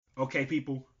Okay,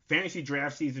 people, fantasy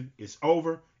draft season is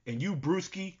over, and you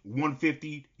brewski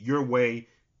 150 your way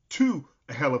to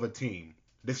a hell of a team.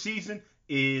 The season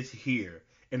is here,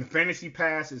 and Fantasy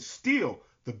Pass is still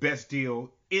the best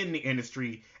deal in the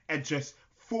industry at just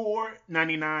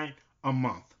 $4.99 a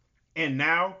month. And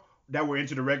now that we're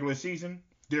into the regular season,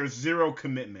 there's zero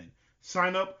commitment.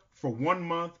 Sign up for 1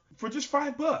 month for just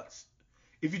 $5.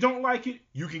 If you don't like it,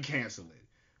 you can cancel it.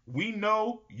 We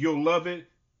know you'll love it.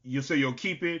 You'll say you'll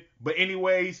keep it. But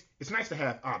anyways, it's nice to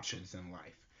have options in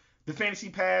life. The Fantasy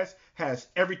Pass has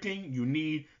everything you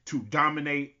need to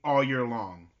dominate all year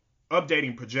long.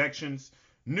 Updating projections,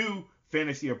 new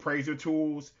fantasy appraiser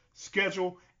tools,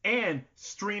 schedule and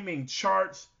streaming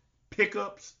charts,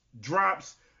 pickups,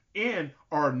 drops, and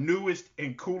our newest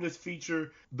and coolest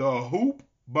feature, the Hoop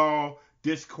Ball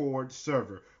Discord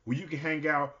server, where you can hang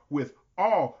out with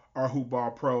all our Hoop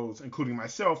Ball pros, including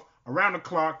myself, around the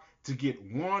clock to get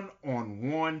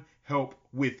one-on-one help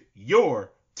with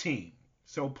your team.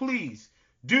 So please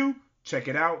do check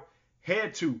it out.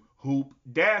 Head to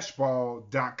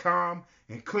hoop-ball.com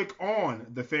and click on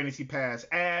the Fantasy Pass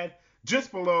ad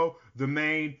just below the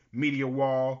main media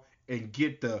wall and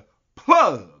get the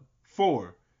plug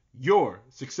for your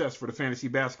success for the fantasy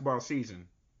basketball season.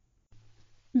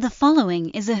 The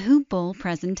following is a Hoop Ball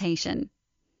presentation.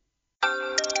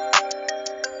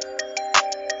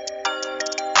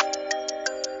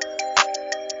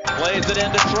 Plays it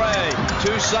into Trey.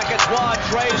 2 seconds, one.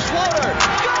 Trey's floater.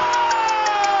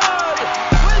 Good!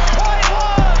 With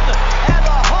 .1! And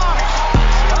the Hawks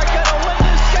are going to win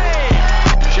this game.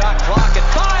 Shot clock at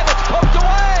 5. It's poked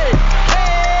away.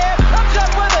 Cam comes up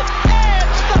with it and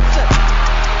stuffs it.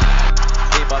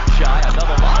 Came up shy.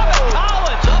 Another lob.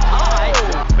 Collins up high.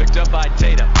 Picked up by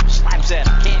Tatum. Slaps in.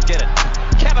 Can't get it.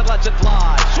 Kevin lets it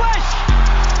fly. Swish!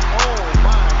 Oh,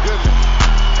 my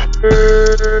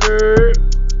goodness.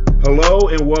 Hello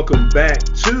and welcome back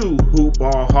to Hoop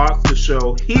Ball Hawks, the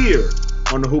show here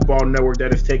on the Hoop Ball Network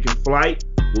that is taking flight,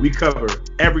 where we cover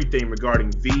everything regarding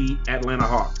the Atlanta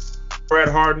Hawks. Brad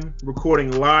Hardin,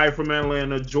 recording live from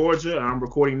Atlanta, Georgia. I'm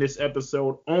recording this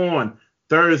episode on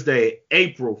Thursday,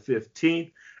 April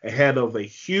 15th, ahead of a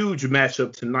huge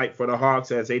matchup tonight for the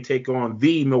Hawks as they take on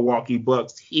the Milwaukee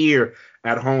Bucks here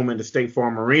at home in the State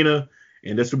Farm Arena.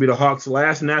 And this will be the Hawks'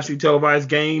 last nationally televised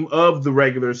game of the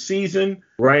regular season.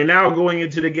 Right now, going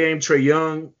into the game, Trae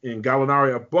Young and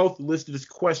Gallinari are both listed as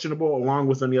questionable, along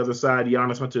with on the other side,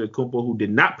 Giannis Antetokounmpo, who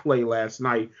did not play last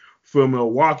night for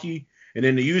Milwaukee. And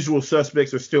then the usual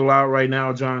suspects are still out right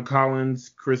now. John Collins,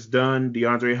 Chris Dunn,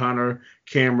 DeAndre Hunter,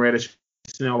 Cam Reddish,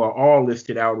 Snell are all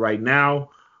listed out right now.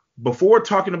 Before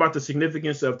talking about the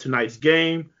significance of tonight's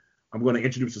game, I'm going to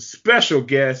introduce a special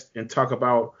guest and talk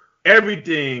about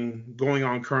everything going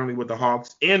on currently with the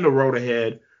Hawks and the road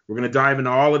ahead. We're going to dive into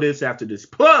all of this after this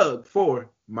plug for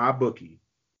my bookie.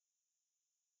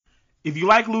 If you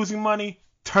like losing money,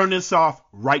 turn this off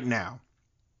right now.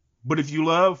 But if you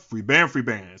love free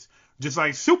bands, just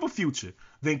like Super Future,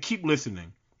 then keep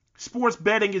listening. Sports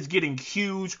betting is getting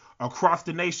huge across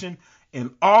the nation,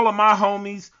 and all of my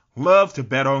homies love to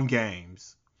bet on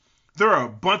games. There are a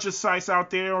bunch of sites out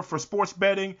there for sports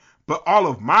betting, but all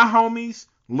of my homies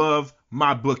love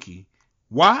my bookie.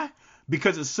 Why?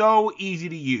 Because it's so easy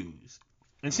to use.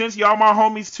 And since y'all my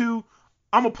homies too,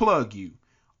 I'm going to plug you.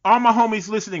 All my homies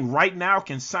listening right now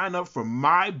can sign up for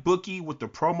my bookie with the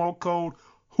promo code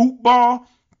HOOPBALL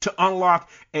to unlock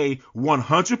a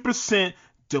 100%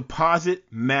 deposit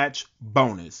match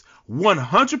bonus.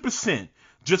 100%,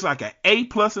 just like an A+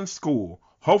 in school.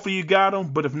 Hopefully you got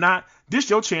them, but if not, this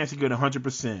your chance to get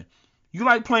 100%. You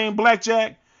like playing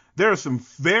blackjack? There are some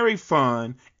very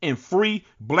fun and free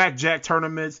blackjack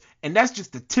tournaments, and that's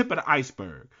just the tip of the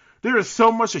iceberg. There is so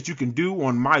much that you can do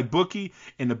on my bookie,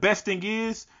 and the best thing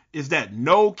is that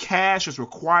no cash is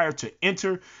required to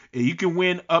enter, and you can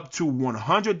win up to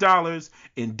 $100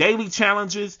 in daily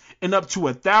challenges and up to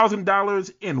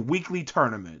 $1,000 in weekly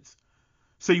tournaments.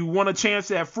 So you want a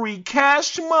chance at free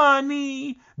cash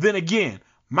money? Then again,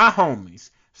 my homies,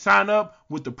 sign up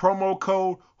with the promo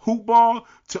code HOOPBALL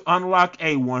to unlock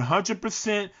a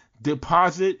 100%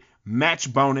 deposit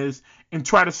match bonus and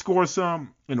try to score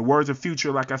some, in the words of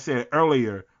Future, like I said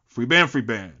earlier, free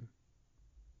band.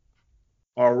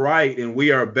 All right, and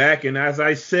we are back. And as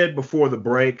I said before the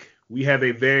break, we have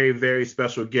a very, very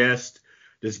special guest.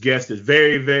 This guest is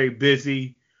very, very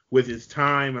busy with his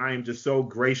time. I am just so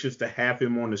gracious to have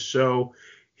him on the show.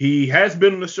 He has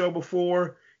been on the show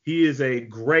before. He is a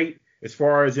great, as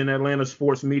far as in Atlanta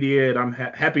sports media, and I'm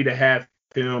happy to have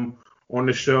him on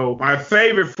the show. My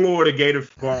favorite Florida Gator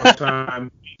of all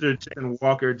time, Mr. Jason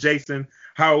Walker. Jason,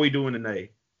 how are we doing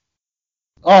today?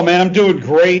 Oh man, I'm doing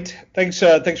great. Thanks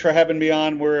for having me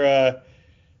on.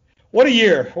 What a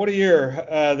year,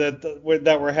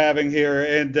 that we're having here,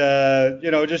 and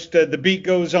just the beat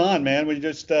goes on, man. We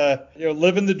just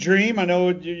living the dream. I know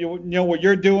you know what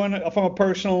you're doing from a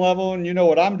personal level, and you know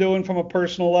what I'm doing from a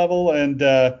personal level, and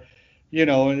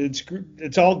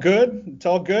it's all good. It's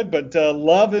all good, but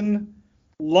loving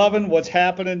what's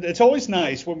happening. It's always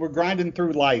nice when we're grinding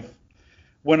through life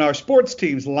when our sports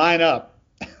teams line up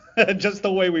just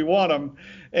the way we want them,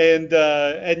 and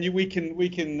we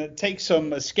can take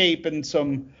some escape and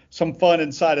some fun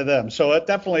inside of them. So it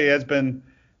definitely has been,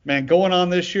 man, going on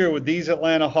this year with these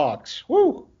Atlanta Hawks.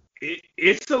 Woo!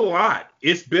 It's a lot.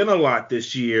 It's been a lot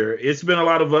this year. It's been a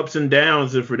lot of ups and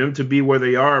downs, and for them to be where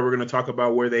they are, we're going to talk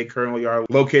about where they currently are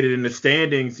located in the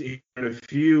standings in a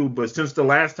few. But since the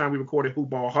last time we recorded Hoop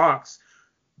Ball Hawks,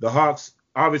 the Hawks,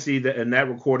 obviously, in that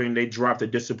recording, they dropped a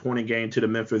disappointing game to the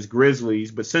Memphis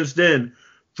Grizzlies. But since then,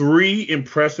 3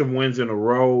 impressive wins in a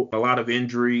row, a lot of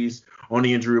injuries on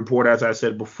the injury report, as I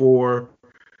said before.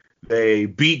 They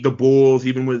beat the Bulls,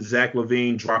 even with Zach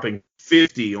LaVine dropping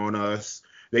 50 on us.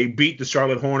 They beat the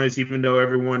Charlotte Hornets, even though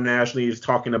everyone nationally is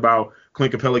talking about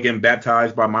Clint Capella getting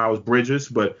baptized by Miles Bridges.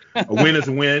 But a win is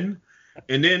a win.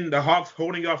 And then the Hawks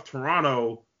holding off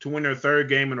Toronto to win their 3rd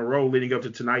game in a row leading up to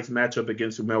tonight's matchup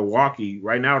against Milwaukee.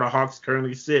 Right now, the Hawks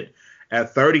currently sit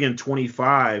at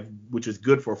 30-25, which is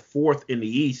good for 4th in the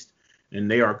East, and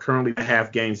they are currently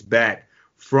half games back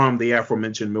from the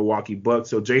aforementioned Milwaukee Bucks.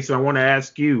 So, Jason, I want to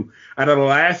ask you, out of the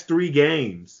last 3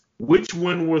 games, which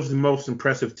one was the most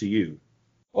impressive to you?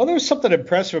 Well, there's something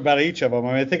impressive about each of them.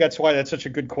 I mean, I think that's why that's such a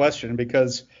good question,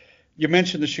 because you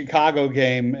mentioned the Chicago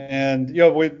game, and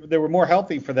they were more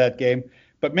healthy for that game.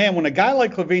 But man, when a guy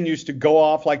like LaVine used to go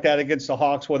off like that against the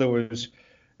Hawks, whether it was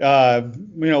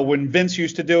when Vince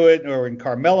used to do it or when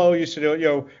Carmelo used to do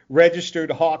it, registered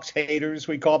Hawks haters,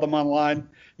 we call them online,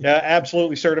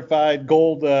 absolutely certified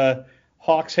gold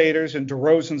Hawks haters, and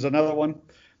DeRozan's another one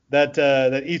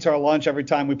that eats our lunch every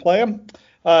time we play them.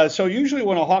 So usually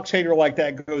when a Hawks hater like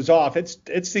that goes off, it's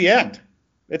the end.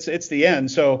 It's the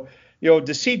end. So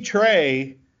to see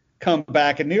Trey come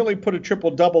back and nearly put a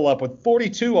triple-double up with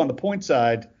 42 on the point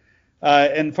side,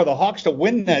 and for the Hawks to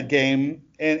win that game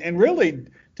and really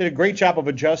did a great job of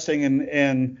adjusting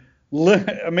and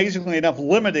amazingly enough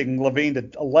limiting LaVine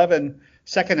to 11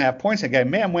 second-half points a game.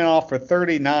 Man went off for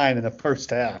 39 in the first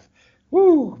half.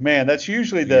 Woo, man, that's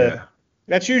usually the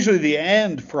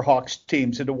end for Hawks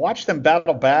teams. And to watch them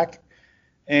battle back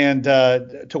and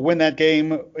to win that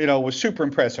game, was super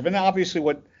impressive. And obviously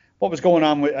what was going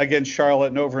on against Charlotte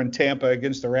and over in Tampa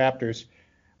against the Raptors,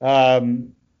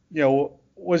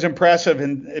 was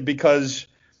impressive because,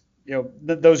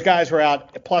 those guys were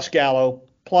out, plus Gallo,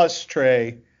 plus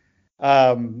Trey,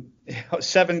 7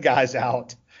 guys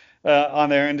out on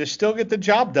there, and to still get the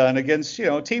job done against,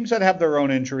 teams that have their own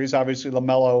injuries. Obviously,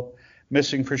 LaMelo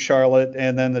missing for Charlotte,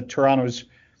 and then the Toronto's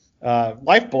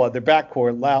lifeblood, their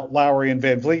backcourt, Lowry and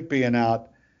Van Vliet being out,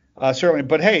 certainly.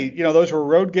 But hey, those were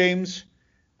road games.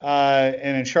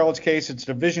 And in Charlotte's case, it's a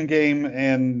division game,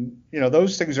 and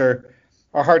those things are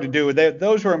hard to do.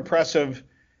 Those were impressive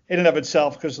in and of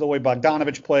itself because of the way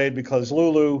Bogdanovich played, because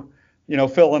Lulu,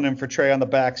 filling in for Trey on the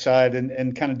backside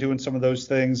and kind of doing some of those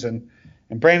things, and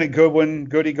Brandon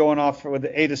Goody going off with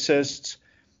 8 assists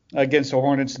against the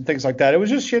Hornets and things like that. It was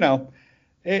just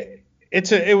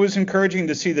it was encouraging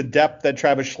to see the depth that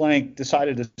Travis Schlenk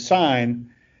decided to sign.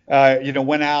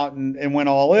 Went out and went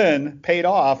all in, paid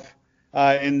off.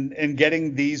 In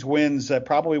getting these wins that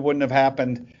probably wouldn't have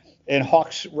happened in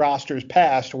Hawks rosters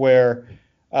past, where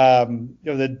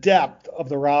the depth of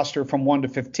the roster from 1 to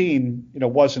 15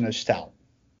 wasn't as stout.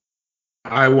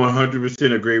 I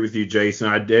 100% agree with you, Jason.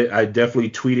 I definitely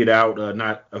tweeted out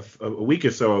not a week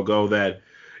or so ago that,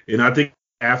 and I think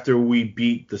after we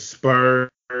beat the Spurs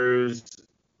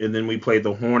and then we played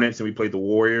the Hornets and we played the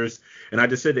Warriors, and I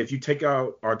just said that if you take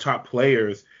out our top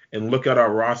players and look at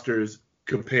our rosters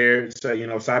compared,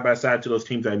 side by side to those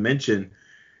teams I mentioned,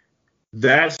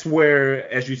 that's where,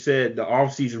 as you said, the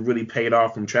offseason really paid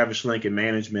off from Travis Schlenk and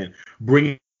management,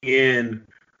 bringing in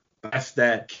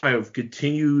that kind of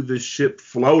continue the ship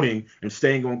floating and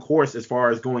staying on course as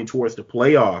far as going towards the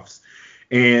playoffs.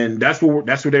 And that's what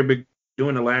they've been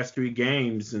doing the last 3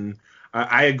 games. And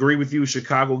I agree with you.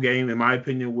 Chicago game, in my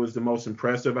opinion, was the most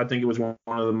impressive. I think it was one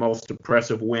of the most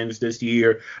impressive wins this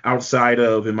year, outside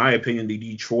of, in my opinion, the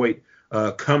Detroit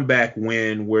comeback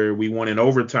win where we won in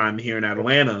overtime here in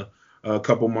Atlanta a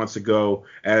couple months ago.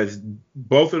 As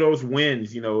both of those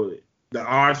wins, the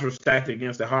odds were stacked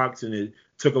against the Hawks, and it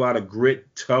took a lot of grit,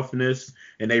 toughness,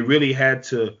 and they really had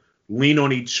to lean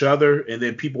on each other, and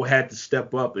then people had to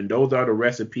step up. And those are the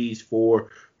recipes for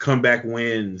comeback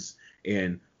wins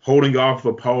and holding off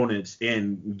opponents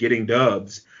and getting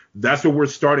dubs. That's what we're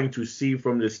starting to see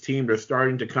from this team. They're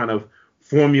starting to kind of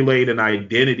formulate an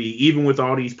identity, even with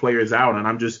all these players out.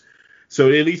 And so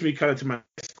it leads me kind of to my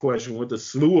next question. With the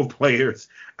slew of players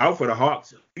out for the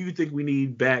Hawks, who do you think we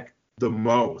need back the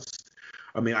most?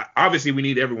 I mean, obviously we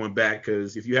need everyone back,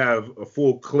 because if you have a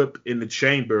full clip in the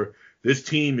chamber, this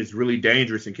team is really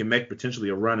dangerous and can make potentially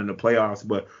a run in the playoffs.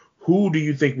 But who do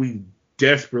you think we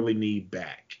desperately need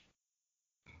back?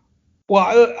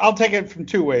 Well, I'll take it from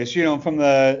two ways.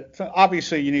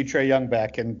 Obviously you need Trae Young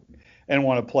back and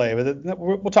want to play. But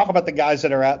we'll talk about the guys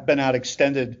that are been out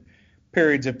extended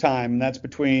periods of time, and that's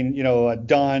between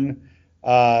Dunn,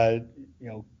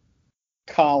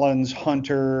 Collins,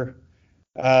 Hunter.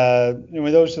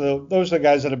 Those are the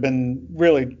guys that have been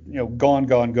really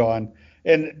gone.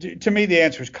 And to me, the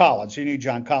answer is Collins. You need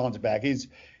John Collins back. He's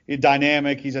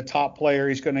dynamic. He's a top player.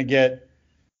 He's going to get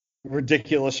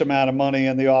ridiculous amount of money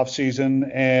in the offseason,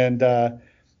 and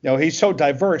he's so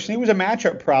diverse. And he was a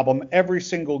matchup problem every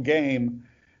single game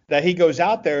that he goes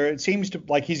out there. It seems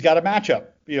like he's got a matchup.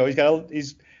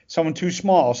 He's someone too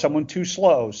small, someone too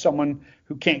slow, someone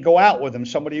who can't go out with him,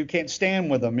 somebody who can't stand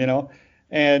with him.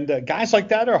 And guys like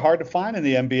that are hard to find in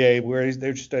the NBA, where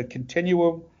there's just a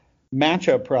continual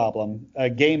matchup problem,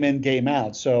 game in, game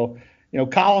out. So,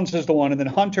 Collins is the one. And then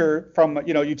Hunter,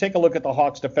 you take a look at the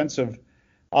Hawks defensive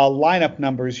lineup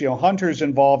numbers. Hunter's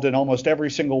involved in almost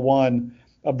every single one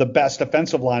of the best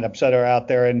defensive lineups that are out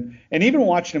there. And even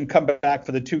watching him come back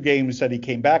for the 2 games that he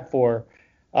came back for,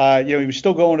 he was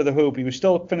still going to the hoop. He was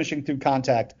still finishing through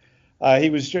contact. He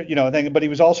was, but he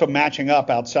was also matching up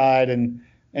outside and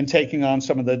taking on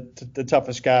some of the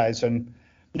toughest guys. And,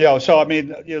 so I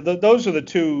mean, those are the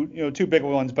two big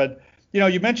ones. But,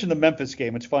 you mentioned the Memphis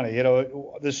game. It's funny,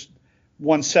 this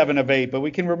won 7 of 8, but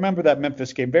we can remember that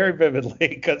Memphis game very vividly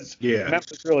because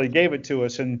Memphis really gave it to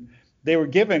us. And they were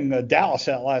giving Dallas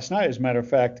that last night, as a matter of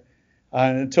fact,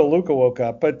 until Luka woke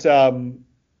up. But,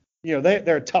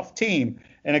 they're a tough team.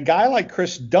 And a guy like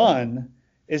Chris Dunn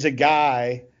is a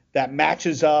guy that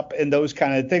matches up in those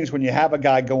kind of things when you have a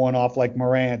guy going off like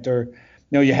Morant, or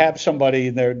you have somebody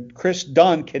there. Chris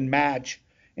Dunn can match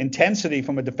intensity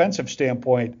from a defensive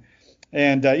standpoint.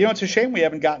 And it's a shame we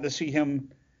haven't gotten to see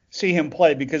him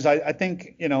play, because I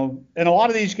think in a lot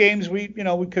of these games we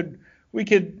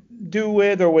could do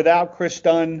with or without Chris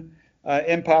Dunn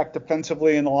impact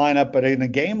defensively in the lineup. But in a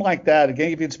game like that, a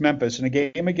game against Memphis, and a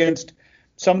game against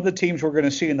some of the teams we're going to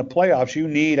see in the playoffs, you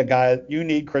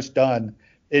need Chris Dunn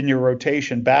in your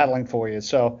rotation battling for you.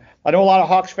 So I know a lot of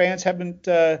Hawks fans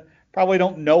probably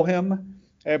don't know him,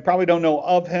 probably don't know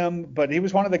of him, but he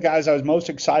was one of the guys I was most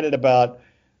excited about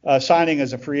signing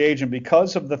as a free agent,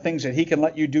 because of the things that he can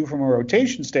let you do from a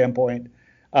rotation standpoint,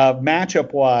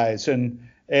 matchup wise, and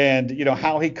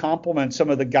how he complements some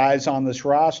of the guys on this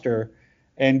roster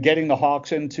and getting the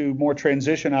Hawks into more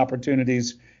transition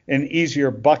opportunities and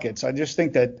easier buckets. I just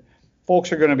think that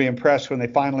folks are going to be impressed when they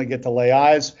finally get to lay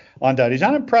eyes on Dunn. He's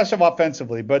not impressive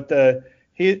offensively, but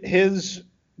his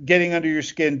getting under your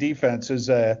skin defense is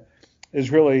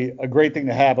really a great thing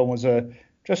to have, and was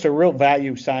just a real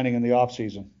value signing in the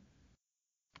offseason.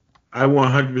 I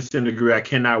 100% agree. I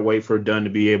cannot wait for Dunn to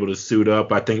be able to suit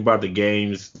up. I think about the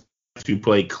games to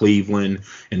play Cleveland,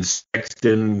 and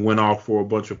Sexton went off for a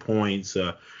bunch of points.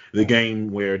 The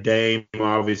game where Dame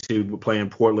obviously playing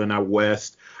Portland out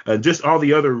west. Just all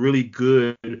the other really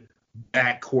good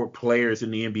backcourt players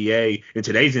in the NBA, in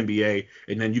today's NBA,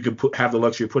 and then you can have the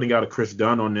luxury of putting out a Chris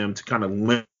Dunn on them to kind of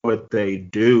limit what they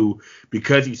do,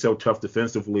 because he's so tough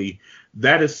defensively.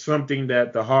 That is something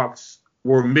that the Hawks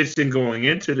were missing going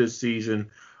into this season,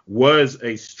 was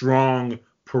a strong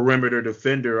perimeter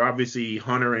defender. Obviously,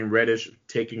 Hunter and Reddish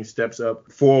taking steps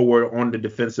up forward on the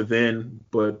defensive end,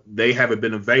 but they haven't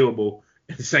been available.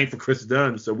 And the same for Chris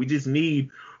Dunn. So we just need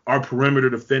our perimeter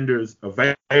defenders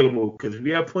available, because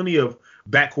we have plenty of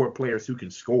backcourt players who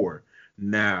can score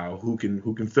now, who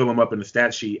can fill them up in the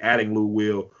stat sheet, adding Lou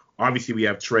Will. Obviously, we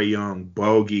have Trae Young,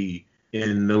 Bogey,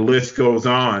 and the list goes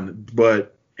on.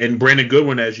 And Brandon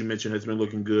Goodwin, as you mentioned, has been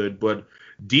looking good. But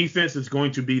defense is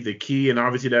going to be the key, and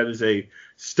obviously that is a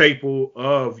staple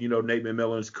of Nate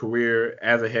McMillan's career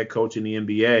as a head coach in the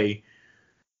NBA.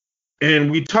 And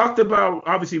we talked about,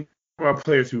 obviously, about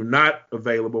players who are not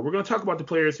available. We're going to talk about the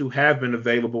players who have been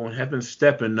available and have been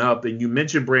stepping up. And you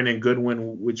mentioned Brandon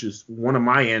Goodwin, which is one of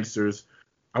my answers.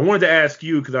 I wanted to ask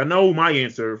you, because I know my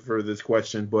answer for this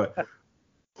question, but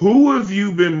who have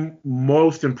you been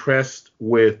most impressed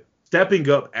with stepping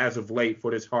up as of late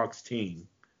for this Hawks team?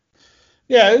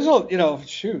 Yeah, it's all,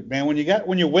 shoot, man, when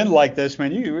you win like this,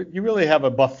 man, you really have a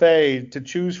buffet to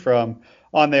choose from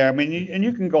on there. I mean,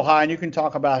 you can go high and you can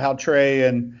talk about how Trey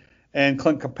and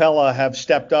Clint Capella have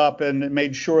stepped up and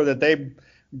made sure that they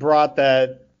brought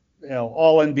that,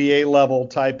 all NBA level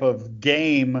type of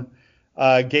game,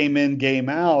 game in, game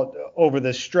out over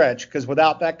this stretch. Because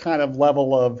without that kind of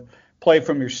level of play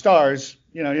from your stars,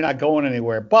 you're not going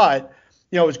anywhere. But,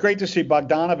 it was great to see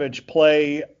Bogdanovich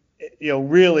play,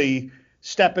 really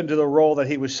step into the role that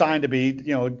he was signed to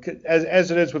be,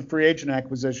 as it is with free agent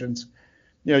acquisitions.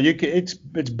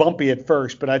 It's bumpy at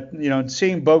first, but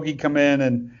seeing Bogey come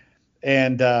in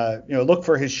and look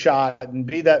for his shot and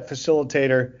be that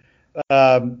facilitator,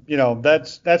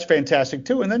 that's fantastic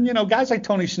too. And then guys like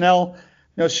Tony Snell,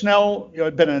 Snell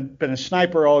had been a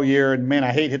sniper all year, and man,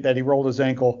 I hate that he rolled his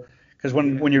ankle, because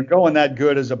when you're going that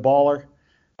good as a baller,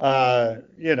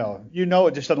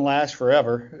 it just doesn't last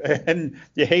forever, and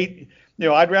you hate.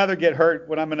 I'd rather get hurt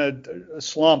when I'm in a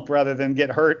slump rather than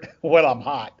get hurt when I'm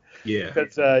hot. Yeah.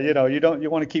 Because you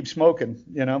want to keep smoking.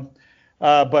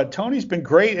 But Tony's been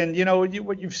great, and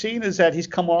what you've seen is that he's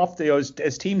come off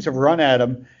as teams have run at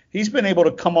him, he's been able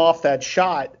to come off that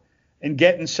shot and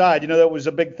get inside. That was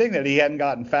a big thing, that he hadn't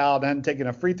gotten fouled, hadn't taken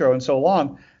a free throw in so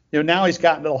long. Now he's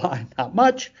gotten to the line, not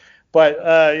much, but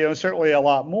certainly a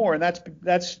lot more. And that's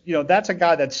a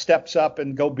guy that steps up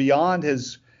and go beyond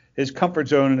his comfort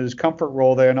zone and his comfort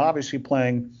role there, and obviously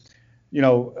playing,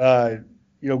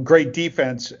 great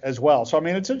defense as well. So I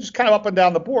mean, it's just kind of up and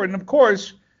down the board. And of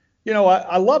course,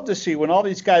 I love to see when all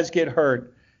these guys get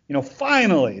hurt.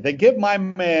 Finally they give my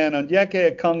man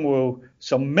Onyeka Okongwu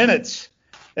some minutes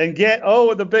and get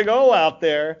the big O out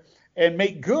there and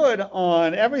make good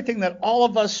on everything that all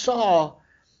of us saw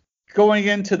going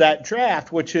into that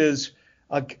draft, which is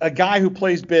a guy who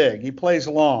plays big, he plays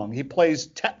long, he plays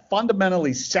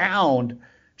fundamentally sound,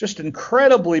 just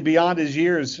incredibly beyond his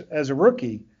years as a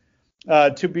rookie,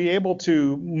 to be able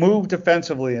to move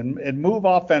defensively and move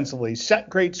offensively, set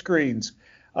great screens,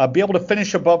 be able to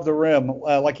finish above the rim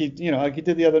like he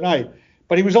did the other night.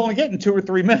 But he was only getting 2 or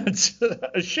 3 minutes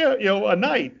a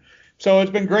night. So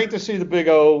it's been great to see the Big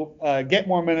O get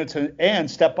more minutes and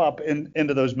step up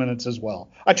into those minutes as well.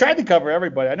 I tried to cover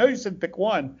everybody. I know you said pick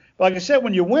one, but like I said,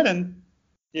 when you're winning,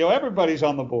 everybody's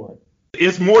on the board.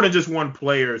 It's more than just one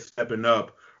player stepping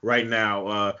up right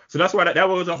now. So that's why that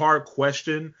was a hard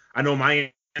question. I know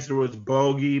my answer was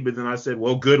Bogey, but then I said,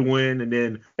 well, Goodwin, and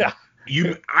then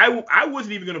I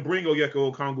wasn't even going to bring Onyeka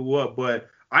Okongwu up, but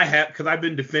because I've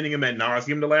been defending him at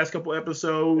nauseum the last couple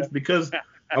episodes, because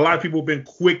a lot of people have been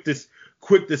quick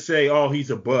to say, oh, he's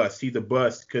a bust,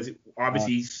 because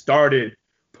obviously he started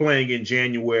playing in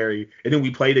January, and then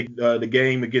we played the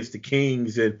game against the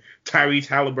Kings, and Tyrese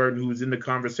Halliburton, who's in the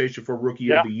conversation for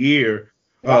Rookie of the Year,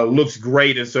 looks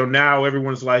great, and so now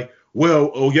everyone's like,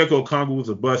 well, Onyeka Okongwu was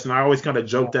a bust, and I always kind of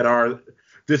joke that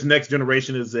this next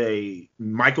generation is a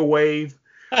microwave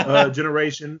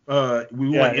generation. We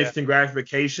want instant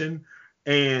gratification.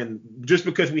 And just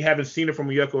because we haven't seen it from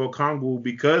Onyeka Okongwu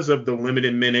because of the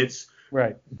limited minutes,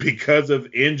 right, because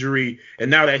of injury,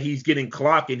 and now that he's getting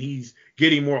clocked and he's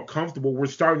getting more comfortable, we're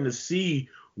starting to see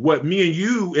what me and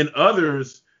you and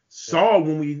others saw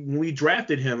when we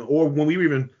drafted him, or when we were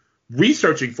even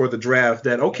researching for the draft,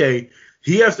 that, okay,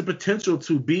 he has the potential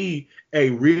to be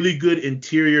a really good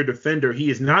interior defender.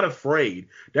 He is not afraid.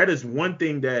 That is one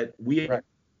thing that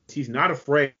he's not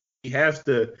afraid. He has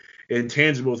the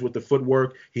intangibles with the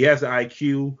footwork. He has the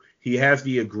IQ. He has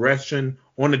the aggression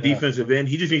on the defensive end.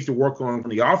 He just needs to work on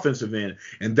the offensive end,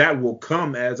 and that will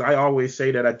come. As I always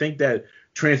say, that I think that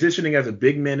transitioning as a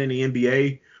big man in the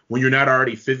NBA, when you're not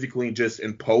already physically just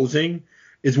imposing,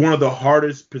 is one of the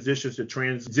hardest positions to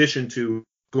transition to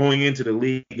going into the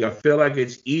league. I feel like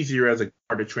it's easier as a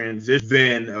guard to transition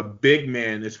than a big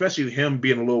man, especially him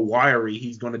being a little wiry.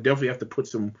 He's going to definitely have to put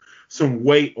some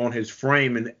weight on his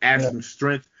frame and add some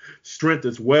strength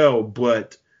as well.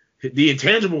 But the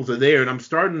intangibles are there, and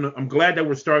I'm glad that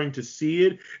we're starting to see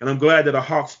it, and I'm glad that a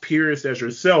Hawks purist as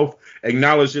yourself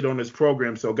acknowledged it on this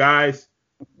program. So guys,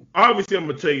 obviously I'm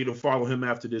going to tell you to follow him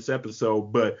after this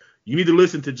episode, but you need to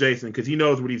listen to Jason because he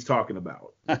knows what he's talking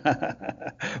about.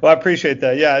 Well, I appreciate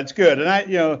that. Yeah, it's good. And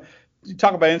you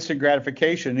talk about instant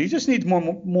gratification. He just needs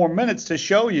more minutes to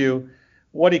show you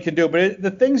what he can do. But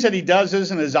the things that he does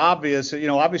isn't as obvious.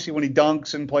 Obviously when he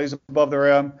dunks and plays above the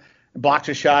rim and blocks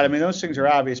a shot, I mean, those things are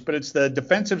obvious. But it's the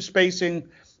defensive spacing.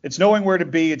 It's knowing where to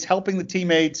be. It's helping the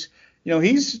teammates.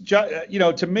 He's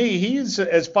to me, he's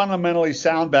as fundamentally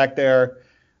sound back there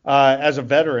as a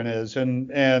veteran is, and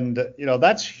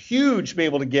that's huge to be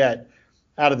able to get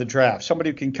out of the draft. Somebody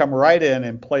who can come right in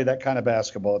and play that kind of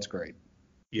basketball. It's great.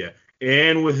 Yeah,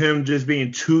 And with him just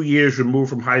being 2 years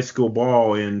removed from high school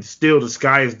ball, and still the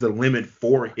sky is the limit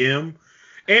for him.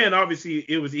 And obviously,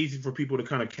 it was easy for people to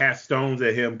kind of cast stones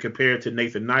at him compared to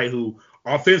Nathan Knight, who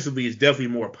offensively is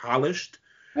definitely more polished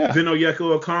than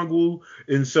Onyeka Okongwu.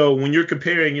 And so when you're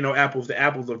comparing, apples to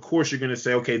apples, of course you're going to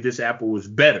say, okay, this apple is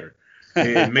better,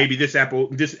 and maybe this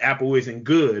apple isn't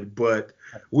good. But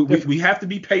we have to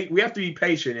be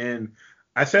patient. And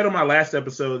I said on my last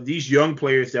episode, these young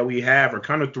players that we have are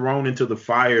kind of thrown into the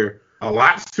fire a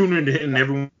lot sooner than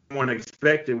everyone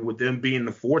expected, with them being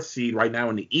the 4th seed right now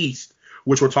in the East,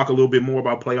 which we'll talk a little bit more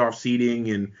about playoff seeding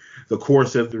and the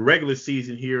course of the regular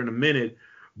season here in a minute.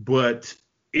 But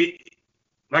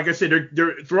like I said,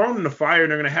 they're thrown in the fire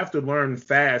and they're going to have to learn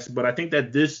fast. But I think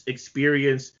that this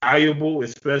experience is valuable,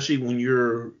 especially when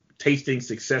you're tasting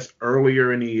success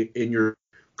earlier in your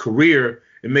career.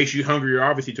 It makes you hungrier,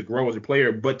 obviously, to grow as a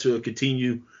player, but to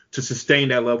continue to sustain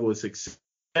that level of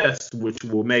success, which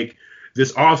will make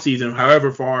this offseason,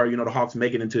 however far, the Hawks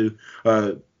make it into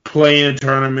play-in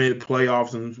tournament,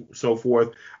 playoffs, and so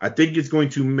forth. I think it's going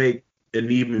to make an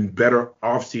even better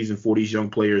offseason for these young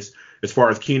players as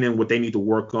far as Keenan, what they need to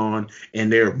work on,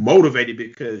 and they're motivated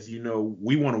because,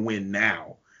 we want to win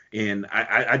now. And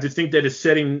I just think that it's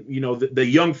setting, the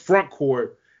young front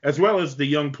court as well as the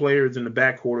young players in the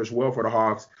backcourt as well for the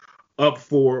Hawks up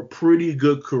for pretty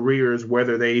good careers,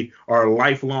 whether they are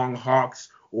lifelong Hawks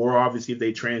or obviously if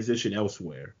they transition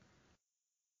elsewhere.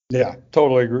 Yeah,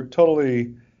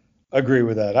 totally agree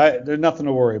with that. There's nothing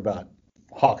to worry about,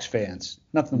 Hawks fans.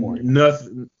 Nothing to worry about.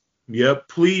 Nothing. Yep.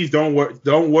 Please don't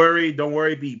worry.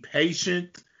 Be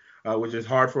patient, which is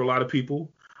hard for a lot of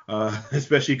people,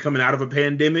 especially coming out of a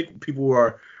pandemic. People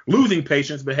are losing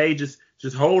patience, but hey, just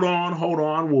hold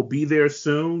on. We'll be there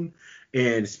soon.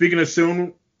 And speaking of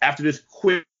soon, after this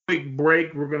quick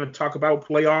break, we're going to talk about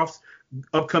playoffs,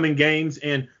 upcoming games,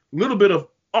 and a little bit of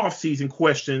off-season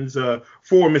questions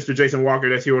for Mr. Jason Walker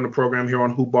that's here on the program here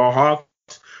on Hoop Ball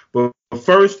Hawks. But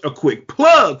first, a quick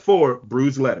plug for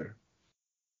Bruised Letter.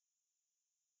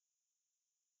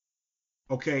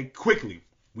 Okay, quickly,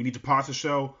 we need to pause the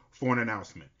show for an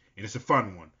announcement, and it's a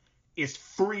fun one. It's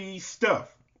free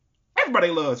stuff. Everybody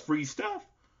loves free stuff.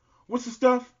 What's the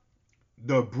stuff?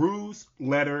 The Bruised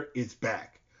Letter is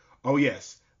back. Oh,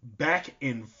 yes, back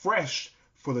and fresh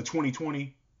for the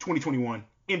 2020-2021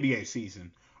 NBA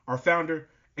season. Our founder,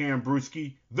 Aaron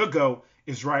Brewski, the GOAT,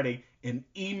 is writing an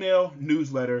email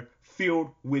newsletter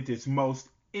filled with its most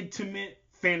intimate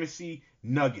fantasy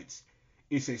nuggets.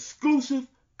 It's exclusive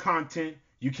content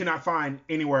you cannot find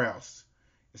anywhere else.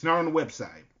 It's not on the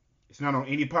website. It's not on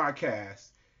any podcast.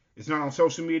 It's not on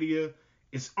social media.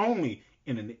 It's only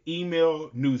in an email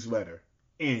newsletter.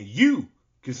 And you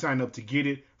can sign up to get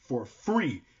it for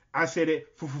free. I said it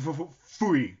for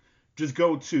free. Just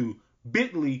go to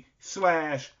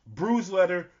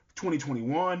bit.ly/bruiseletter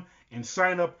 2021 and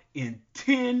sign up in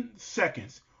 10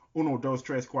 seconds. 1, 2,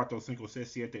 3, 4, 5, 6,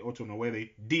 7, 8, 9,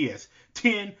 10.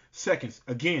 10 seconds.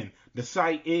 Again, the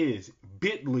site is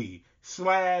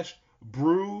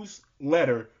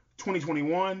bit.ly/bruiseletter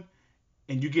 2021,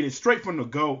 and you get it straight from the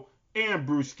GOAT and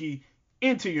Brewski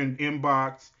into your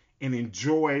inbox, and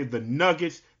enjoy the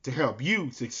nuggets to help you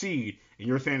succeed in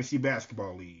your fantasy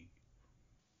basketball league.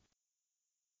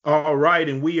 All right,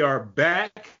 and we are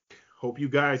back. Hope you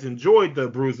guys enjoyed the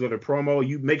Bruised Letter promo.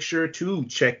 You make sure to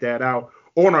check that out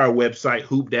on our website,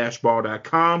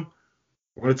 hoop-ball.com.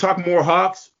 We're going to talk more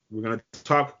Hawks. We're going to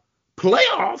talk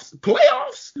playoffs.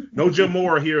 No Jim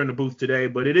Moore here in the booth today,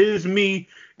 but it is me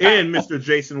and Mr.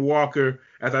 Jason Walker.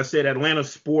 As I said, Atlanta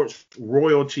sports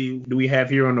royalty do we have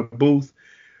here on the booth.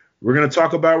 We're going to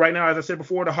talk about right now, as I said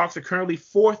before, the Hawks are currently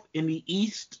 4th in the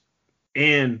East.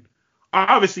 And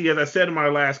obviously, as I said in my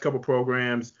last couple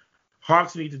programs,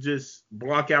 Hawks need to just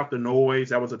block out the noise.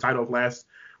 That was the title of last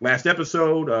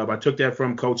episode. I took that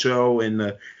from Coach O and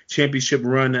the championship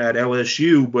run at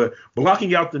LSU. But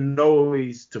blocking out the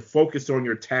noise to focus on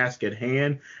your task at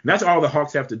hand. And that's all the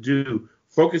Hawks have to do.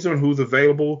 Focus on who's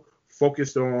available.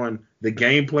 Focus on the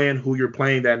game plan, who you're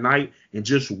playing that night, and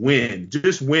just win.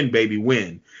 Just win, baby,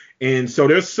 win. And so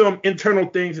there's some internal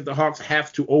things that the Hawks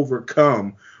have to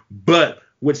overcome. But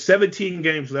with 17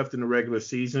 games left in the regular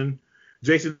season,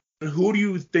 Jason, who do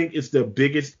you think is the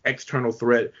biggest external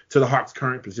threat to the Hawks'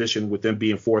 current position with them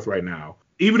being 4th right now?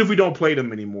 Even if we don't play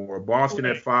them anymore, Boston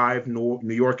at 5, New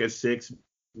York at 6,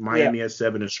 Miami at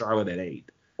 7, and Charlotte at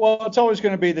 8. Well, it's always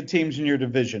going to be the teams in your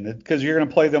division because you're going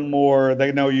to play them more.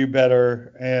 They know you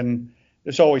better, and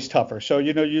it's always tougher. So,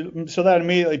 so that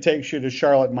immediately takes you to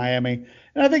Charlotte and Miami.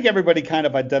 And I think everybody kind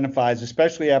of identifies,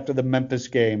 especially after the Memphis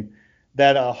game,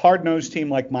 that a hard-nosed team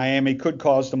like Miami could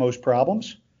cause the most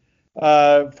problems.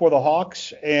 for the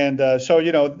Hawks. And so,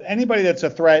 anybody that's a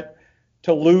threat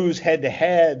to lose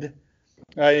head-to-head,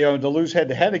 to lose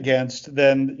head-to-head against,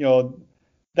 then,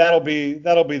 that'll be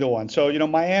the one. So,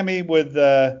 Miami with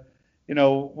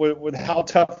how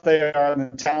tough they are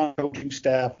and the talent coaching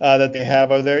staff that they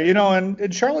have over there,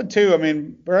 and Charlotte too. I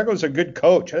mean, Borrego's a good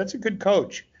coach. That's a good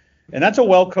coach, and that's a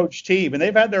well-coached team. And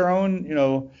they've had their own,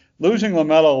 losing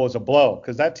LaMelo was a blow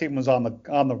because that team was on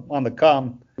the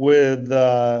come with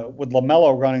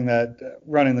LaMelo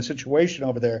running the situation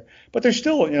over there. But they're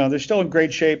still in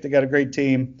great shape. They got a great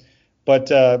team. But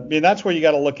that's where you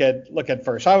got to look at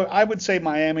first. I would say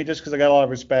Miami just because I got a lot of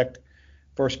respect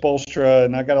for Spoelstra,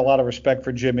 and I got a lot of respect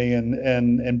for Jimmy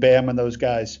and Bam and those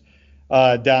guys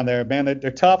down there. Man,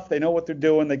 they're tough. They know what they're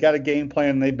doing. They got a game plan,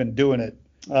 and they've been doing it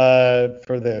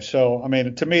for this. So, I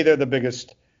mean, to me, they're the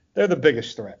biggest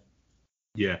threat.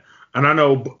 Yeah, and I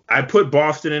know I put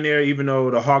Boston in there, even though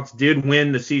the Hawks did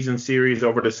win the season series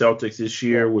over the Celtics this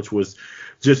year, which was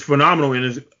just phenomenal and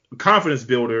is a confidence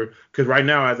builder. Because right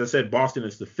now, as I said, Boston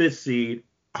is the 5th seed.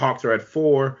 Hawks are at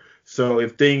 4. So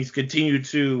if things continue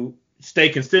to stay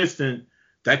consistent,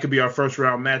 that could be our first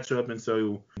round matchup. And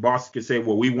so Boston can say,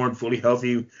 well, we weren't fully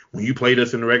healthy when you played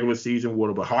us in the regular season.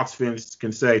 Well, but Hawks fans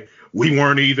can say we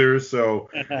weren't either. So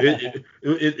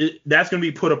that's going to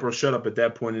be put up or shut up at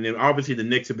that point. And then obviously the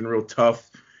Knicks have been real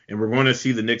tough, and we're going to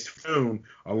see the Knicks soon,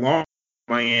 along with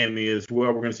Miami as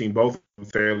well. We're going to see both of them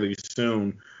fairly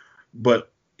soon.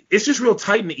 But it's just real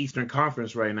tight in the Eastern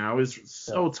Conference right now. It's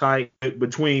so tight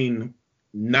between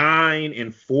 9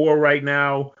 and 4 right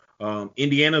now.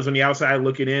 Indiana's on the outside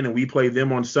looking in, and we play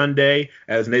them on Sunday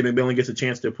as Nathan Billing gets a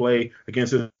chance to play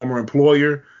against his former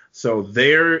employer. So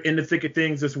they're in the thick of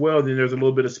things as well. Then there's a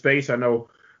little bit of space. I know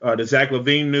the Zach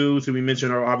LaVine news, who we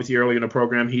mentioned obviously earlier in the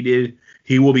program, he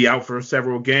will be out for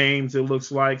several games, it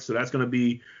looks like. So that's going to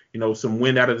be, some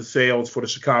wind out of the sails for the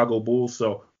Chicago Bulls.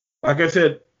 So like I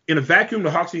said, in a vacuum, the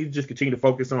Hawks need to just continue to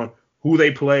focus on who they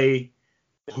play,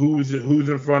 who's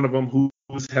in front of them,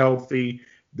 who's healthy,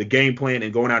 the game plan,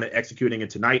 and going out and executing it.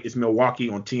 Tonight is Milwaukee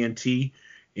on TNT,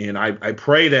 and I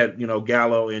pray that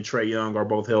Gallo and Trae Young are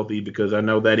both healthy, because I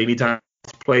know that anytime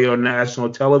they play on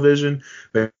national television,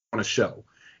 they're on a show,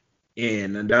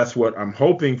 and that's what I'm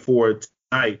hoping for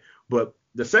tonight. But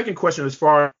the second question, as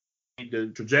far as the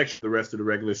trajectory of the rest of the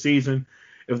regular season,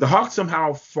 if the Hawks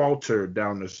somehow falter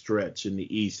down the stretch in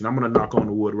the East, and I'm going to knock on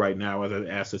the wood right now as I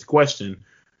ask this question,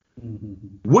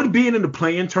 would being in the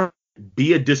play-in tournament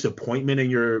be a disappointment in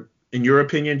your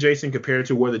opinion, Jason, compared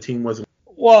to where the team was?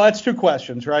 Well, that's two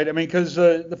questions, right? I mean, because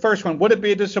the first one, would it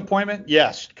be a disappointment?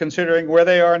 Yes, considering where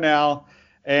they are now,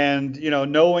 and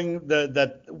knowing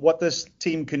that what this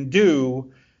team can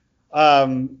do.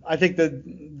 I think that,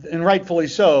 and rightfully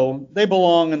so, they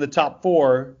belong in the top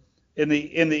 4 in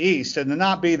the East, and to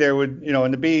not be there would,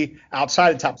 and to be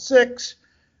outside the top 6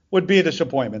 would be a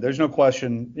disappointment. There's no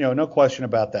question, no question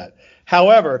about that.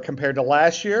 However, compared to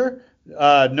last year,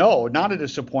 no, not a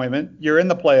disappointment. You're in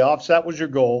the playoffs. That was your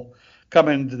goal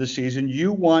coming into the season.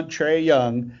 You want Trae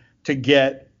Young to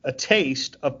get a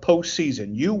taste of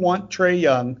postseason. You want Trae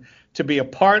Young to be a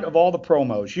part of all the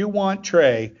promos. You want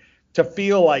Trae to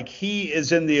feel like he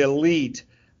is in the elite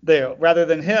there, rather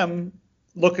than him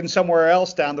looking somewhere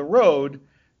else down the road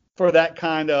for that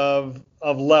kind of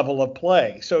level of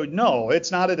play. So no,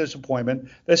 it's not a disappointment.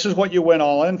 This is what you went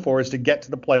all in for, is to get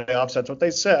to the playoffs. That's what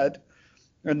they said.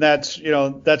 And that's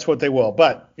what they will.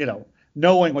 But,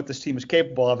 knowing what this team is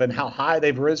capable of and how high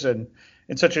they've risen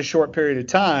in such a short period of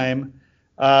time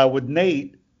with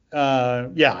Nate,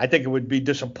 I think it would be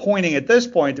disappointing at this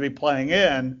point to be playing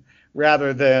in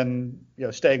rather than,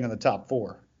 staying in the top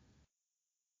 4.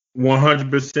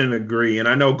 100% agree. And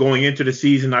I know going into the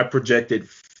season, I projected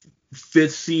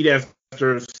 5th seed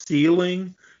after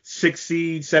ceiling, 6th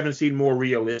seed, 7th seed more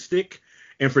realistic.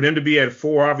 And for them to be at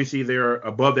 4, obviously they're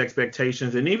above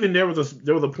expectations. And even there was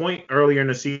a point earlier in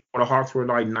the season where the Hawks were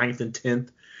like 9th and 10th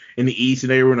in the East,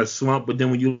 and they were in a slump. But then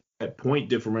when you look at point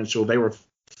differential, they were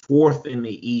 4th in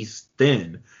the East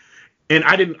then. And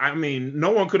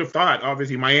no one could have thought,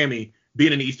 obviously, Miami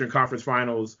being in the Eastern Conference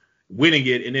Finals, winning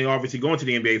it, and then obviously going to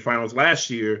the NBA Finals last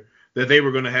year, that they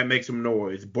were going to make some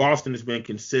noise. Boston has been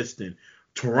consistent.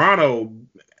 Toronto,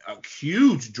 a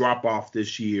huge drop-off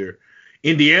this year.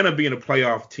 Indiana being a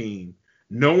playoff team.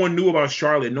 No one knew about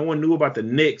Charlotte. No one knew about the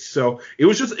Knicks. So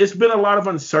it's been a lot of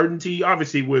uncertainty,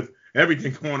 obviously, with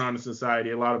everything going on in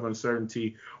society, a lot of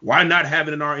uncertainty. Why not have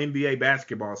it in our NBA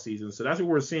basketball season? So that's what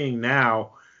we're seeing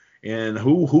now. And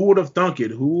who would have thunk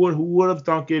it? Who would have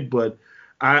thunk it? But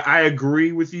I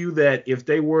agree with you that if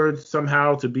they were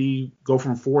somehow to go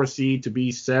from 4 seed to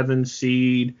be 7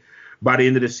 seed, by the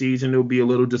end of the season it'll be a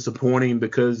little disappointing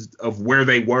because of where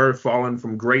they were, falling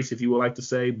from grace, if you would like to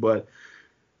say. But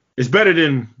it's better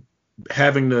than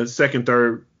having the second,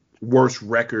 third worst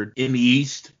record in the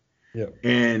East. Yeah.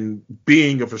 And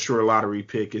being a for sure lottery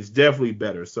pick is definitely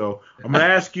better. So I'm going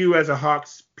to ask you as a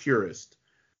Hawks purist,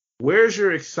 where's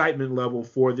your excitement level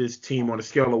for this team on a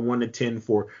scale of 1 to 10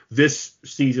 for this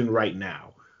season right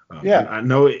now? I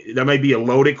know that may be a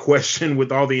loaded question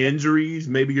with all the injuries.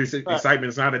 Maybe your excitement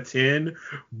is not a 10,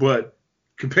 but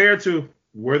compared to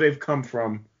where they've come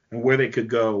from and where they could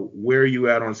go, where are you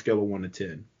at on a scale of 1 to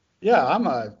 10? Yeah, I'm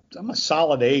a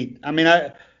solid 8. I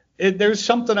mean, there's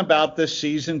something about this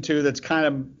season too that's kind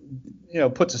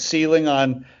of, puts a ceiling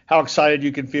on how excited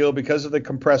you can feel because of the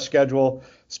compressed schedule,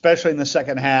 especially in the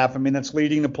second half. I mean, that's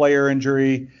leading to player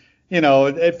injury.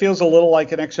 It feels a little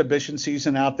like an exhibition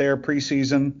season out there,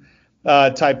 preseason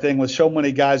type thing, with so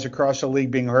many guys across the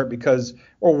league being hurt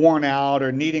or worn out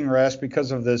or needing rest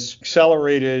because of this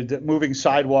accelerated moving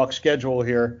sidewalk schedule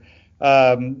here.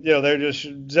 They're just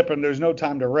zipping. There's no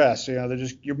time to rest.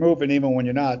 You're moving even when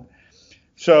you're not.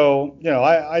 So,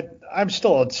 I'm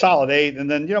still a solid 8. And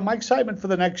then, my excitement for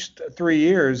the next 3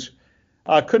 years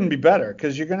couldn't be better,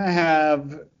 because you're going to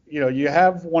have, you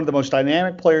have one of the most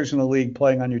dynamic players in the league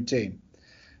playing on your team.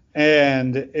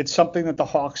 And it's something that the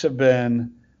Hawks have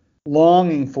been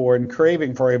longing for and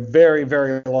craving for a very,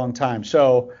 very long time.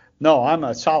 So, no, I'm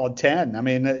a solid 10. I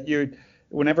mean,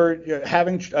 whenever you're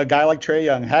having a guy like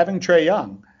having Trae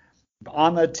Young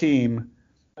on the team,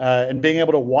 and being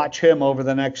able to watch him over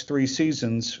the next 3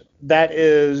 seasons,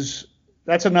 that's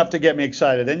enough to get me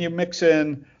excited. Then you mix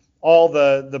in all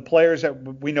the players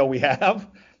that we know we have,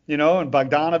 and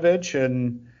Bogdanovich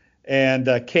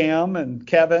and Cam and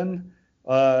Kevin,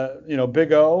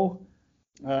 Big O.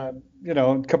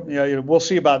 We'll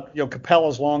see about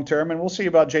Capella's long term, and we'll see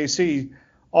about JC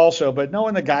also. But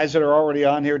knowing the guys that are already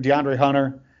on here, DeAndre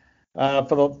Hunter,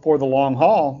 for the long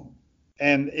haul.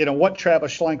 And, what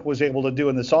Travis Schlenk was able to do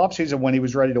in this offseason when he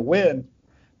was ready to win,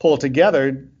 pull it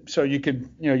together. So you could,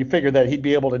 you figure that he'd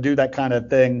be able to do that kind of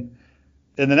thing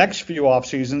in the next few off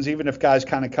seasons, even if guys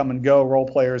kind of come and go, role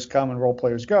players come and role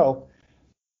players go.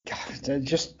 God,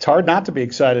 it's hard not to be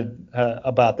excited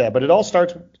about that. But it all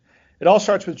starts with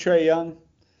Trae Young,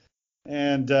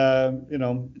 and,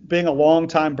 being a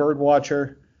longtime bird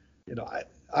watcher.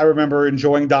 I remember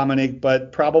enjoying Dominique,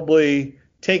 but probably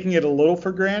taking it a little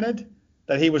for granted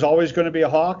that he was always going to be a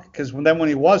Hawk, because when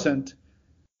he wasn't,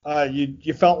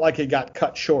 you felt like he got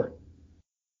cut short.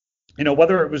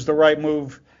 Whether it was the right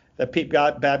move that Pete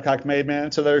Babcock made, man,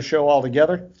 it's another show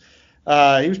altogether.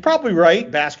 He was probably right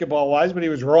basketball-wise, but he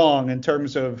was wrong in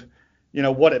terms of,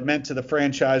 what it meant to the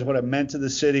franchise, what it meant to the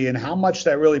city, and how much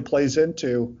that really plays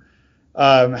into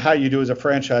how you do as a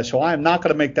franchise. So I am not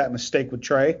going to make that mistake with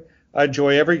Trae. I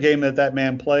enjoy every game that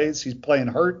man plays. He's playing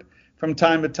hurt from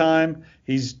time to time.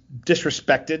 He's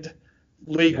disrespected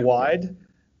league-wide,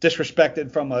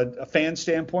 disrespected from a fan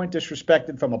standpoint,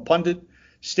 disrespected from a pundit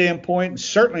standpoint,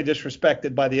 certainly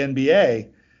disrespected by the NBA.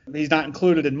 He's not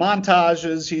included in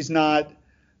montages. He's not,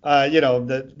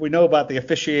 we know about the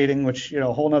officiating, which,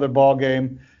 a whole nother ball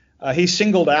game. He's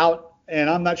singled out, and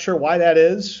I'm not sure why that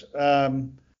is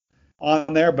on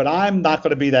there, but I'm not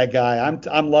going to be that guy.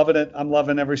 I'm loving it. I'm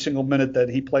loving every single minute that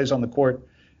he plays on the court.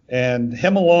 And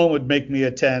him alone would make me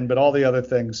a 10, but all the other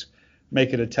things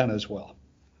make it a 10 as well.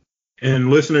 And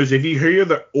listeners, if you hear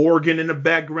the organ in the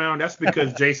background, that's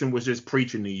because Jason was just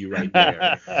preaching to you right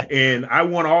there. And I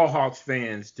want all Hawks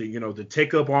fans to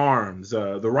take up arms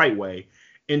the right way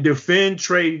and defend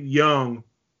Trae Young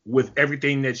with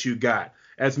everything that you got.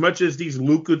 As much as these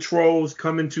Luka trolls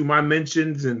come into my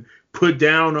mentions and put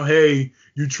down, hey,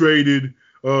 you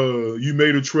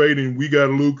made a trade and we got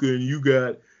Luka and you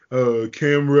got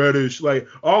Cam Reddish, like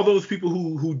all those people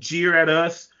who jeer at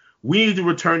us, we need to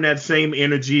return that same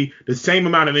energy, the same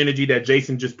amount of energy that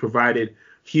Jason just provided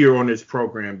here on this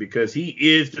program, because he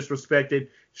is disrespected.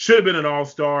 Should have been an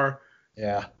all-star.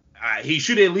 Yeah. He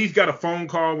should have at least got a phone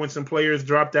call when some players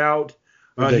dropped out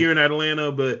here in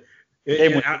Atlanta, but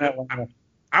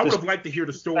I would have liked to hear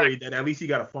the story that at least he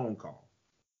got a phone call.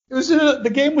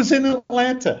 The game was in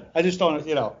Atlanta. I just don't,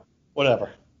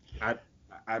 whatever.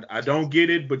 I don't get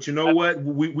it, but you know what?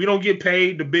 We don't get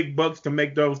paid the big bucks to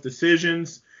make those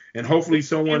decisions, and hopefully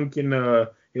someone can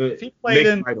if he played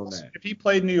in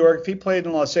New York, if he played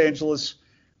in Los Angeles,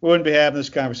 we wouldn't be having this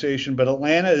conversation. But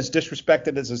Atlanta is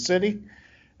disrespected as a city,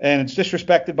 and it's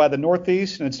disrespected by the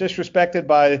Northeast, and it's disrespected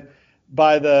by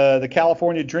the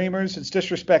California Dreamers. It's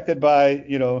disrespected by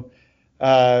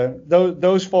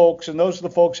those folks, and those are the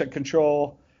folks that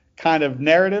control kind of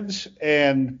narratives.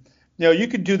 And you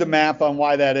could do the math on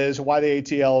why that is, why the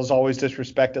ATL is always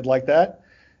disrespected like that.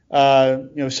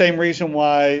 Same reason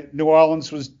why New Orleans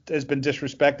has been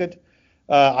disrespected.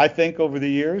 I think over the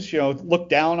years, looked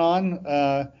down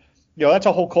on. That's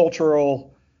a whole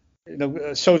cultural,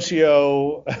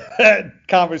 socio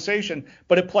conversation,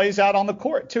 but it plays out on the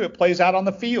court too. It plays out on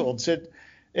the fields.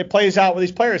 It plays out with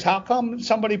these players. How come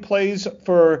somebody plays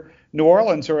for New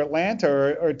Orleans or Atlanta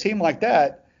or a team like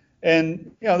that,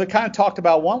 and they're kind of talked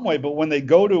about one way, but when they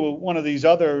go to one of these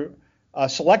other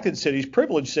selected cities,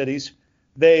 privileged cities,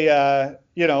 they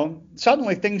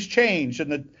suddenly things change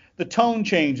and the tone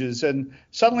changes, and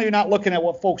suddenly you're not looking at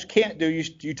what folks can't do.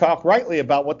 You talk rightly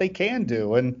about what they can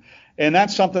do, and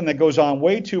that's something that goes on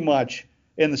way too much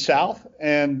in the South,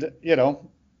 and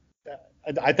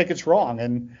I think it's wrong,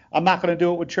 and I'm not going to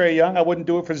do it with Trae Young. I wouldn't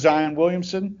do it for Zion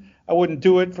Williamson. I wouldn't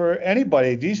do it for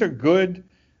anybody. These are good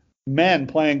men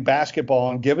playing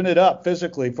basketball and giving it up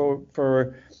physically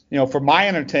for my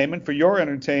entertainment, for your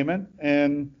entertainment,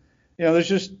 and there's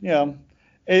just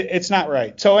it's not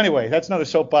right. So anyway, that's another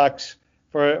soapbox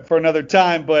for another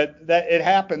time, but that it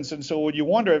happens, and so when you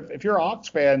wonder if you're a Hawks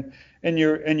fan and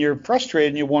you're frustrated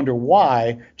and you wonder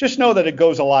why, just know that it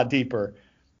goes a lot deeper.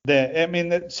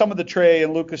 Some of the Trae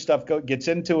and Luka stuff gets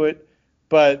into it,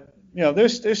 but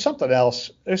there's something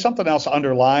else. There's something else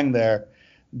underlying there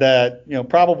that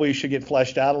probably should get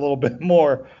fleshed out a little bit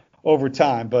more over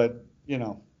time. But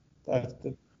you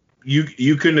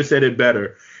couldn't have said it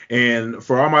better. And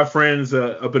for all my friends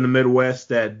up in the Midwest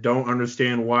that don't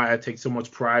understand why I take so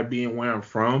much pride being where I'm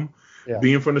from,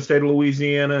 being from the state of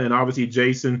Louisiana, and obviously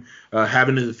Jason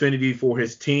having an affinity for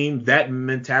his team, that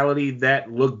mentality,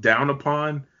 that looked down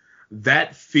upon,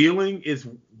 that feeling is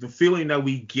the feeling that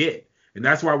we get. And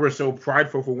that's why we're so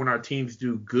prideful for when our teams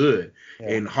do good.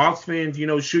 Yeah. And Hawks fans,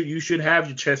 you should have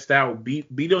your chest out,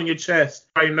 beat on your chest.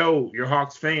 I know you're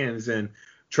Hawks fans, and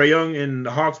Trae Young and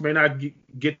the Hawks may not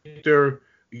get their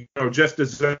just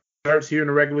desserts here in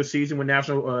the regular season with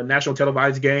national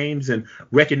televised games and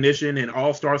recognition and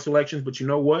all-star selections. But you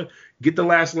know what? Get the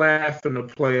last laugh in the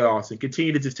playoffs and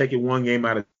continue to just take it one game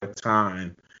at a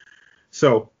time.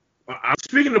 So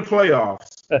speaking of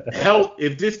playoffs,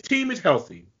 if this team is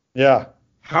healthy,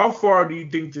 how far do you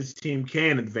think this team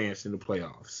can advance in the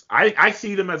playoffs? I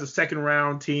see them as a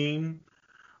second-round team,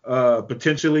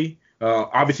 potentially.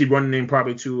 Obviously running in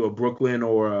probably to Brooklyn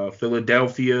or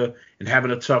Philadelphia and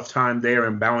having a tough time there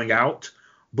and bowing out.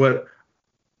 But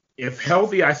if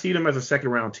healthy, I see them as a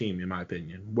second-round team, in my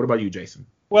opinion. What about you, Jason?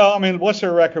 Well, what's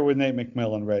their record with Nate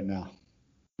McMillan right now?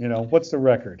 What's the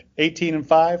record?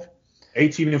 18-5?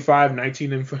 18-5,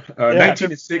 19-6,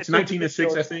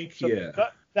 19-6, I think. So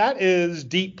that is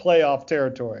deep playoff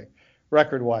territory,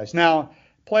 record-wise. Now,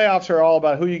 playoffs are all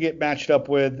about who you get matched up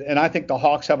with, and I think the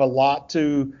Hawks have a lot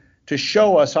to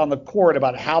show us on the court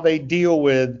about how they deal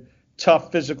with tough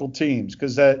physical teams,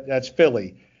 because that's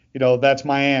Philly, that's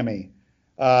Miami,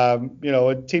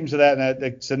 teams of that, and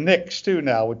it's the Knicks too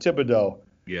now with Thibodeau.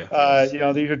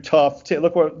 Yeah. These are tough.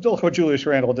 Look what Julius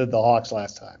Randle did to the Hawks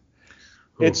last time.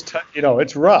 It's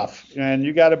it's rough, and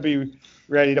you got to be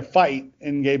ready to fight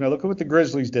in game. Now look at what the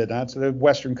Grizzlies did. That's the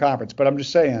Western Conference, but I'm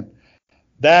just saying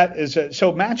that is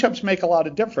so matchups make a lot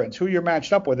of difference. Who you're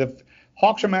matched up with. If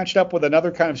Hawks are matched up with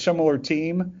another kind of similar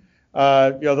team,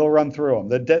 they'll run through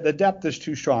them. The depth is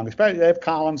too strong. Especially they have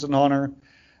Collins and Hunter,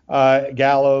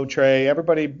 Gallo, Trae,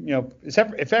 everybody.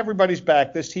 If everybody's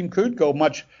back, this team could go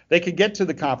much. They could get to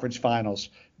the conference finals.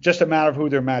 Just a matter of who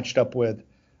they're matched up with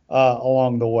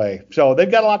along the way. So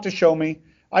they've got a lot to show me.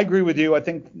 I agree with you. I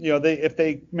think if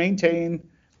they maintain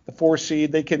the 4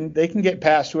 seed, they can get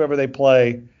past whoever they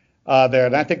play there,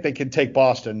 and I think they can take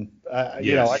Boston. I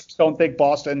just don't think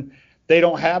Boston. They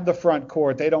don't have the front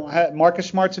court. They don't have Marcus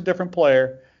Smart's a different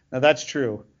player. Now that's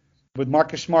true. With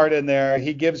Marcus Smart in there,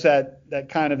 he gives that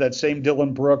kind of that same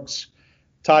Dylan Brooks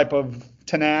type of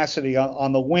tenacity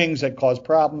on the wings that cause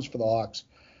problems for the Hawks.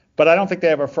 But I don't think they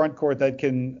have a front court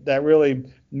that really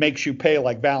makes you pay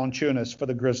like Valanciunas for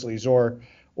the Grizzlies or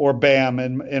Bam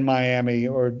in Miami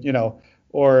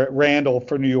or Randall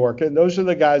for New York. And those are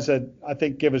the guys that I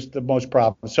think give us the most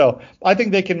problems. So I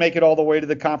think they can make it all the way to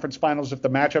the conference finals if the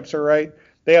matchups are right.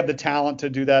 They have the talent to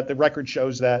do that. The record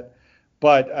shows that.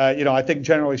 But, I think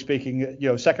generally speaking,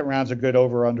 second round's a good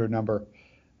over-under number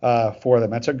for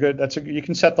them. You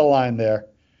can set the line there.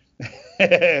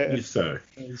 Yes, sir.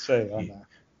 Say on that.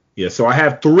 Yeah, so I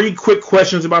have 3 quick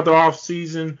questions about the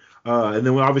offseason. And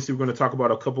then we're going to talk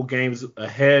about a couple games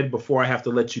ahead before I have to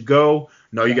let you go.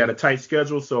 No, you got a tight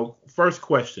schedule. So first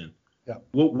question, Yeah.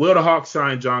 Will the Hawks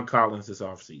sign John Collins this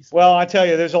offseason? Well, I tell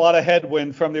you, there's a lot of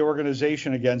headwind from the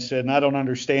organization against it, and I don't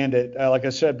understand it. Like I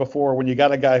said before, when you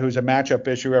got a guy who's a matchup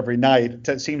issue every night,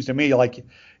 it seems to me like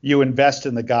you invest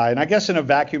in the guy. And I guess in a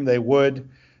vacuum they would.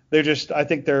 I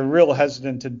think they're real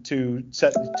hesitant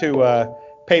to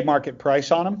pay market price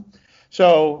on him.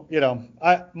 So,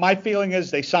 my feeling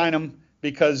is they sign him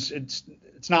because it's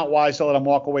not wise to let him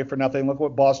walk away for nothing. Look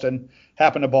what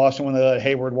happened to Boston when they let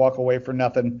Hayward walk away for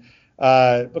nothing.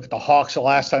 Look at the Hawks the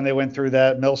last time they went through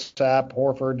that, Millsap,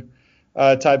 Horford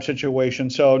type situation.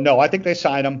 So, no, I think they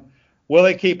sign him. Will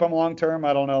they keep him long term?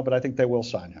 I don't know, but I think they will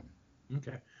sign him.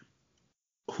 Okay.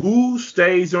 Who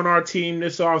stays on our team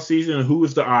this offseason and who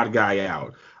is the odd guy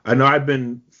out? I know I've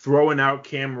been throwing out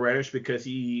Cam Reddish because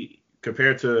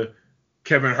compared to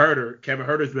Kevin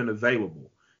Huerter's been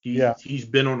available. He's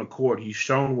been on the court. He's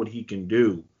shown what he can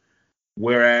do.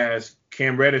 Whereas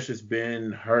Cam Reddish has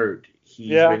been hurt.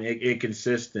 He's been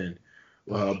inconsistent.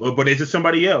 But is it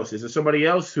somebody else? Is it somebody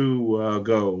else who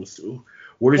goes?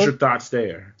 What is your thoughts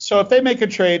there? So if they make a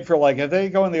trade if they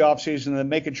go in the offseason and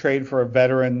make a trade for a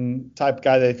veteran type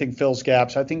guy they think fills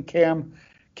gaps, I think Cam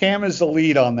is the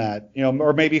lead on that,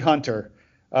 or maybe Hunter.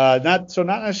 Not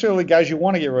necessarily guys you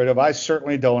want to get rid of. I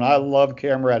certainly don't. I love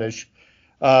Cam Reddish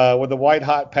with the white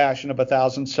hot passion of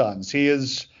 1,000 suns. He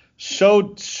is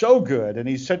so good, and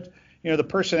he's such, the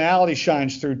personality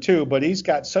shines through too. But he's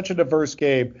got such a diverse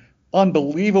game,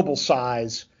 unbelievable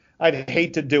size. I'd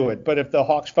hate to do it, but if the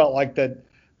Hawks felt like that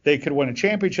they could win a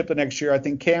championship the next year, I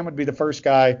think Cam would be the first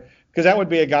guy, because that would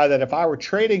be a guy that if I were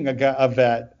trading a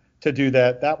vet to do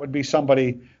that, that would be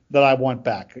somebody that I want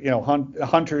back.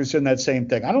 Hunter's in that same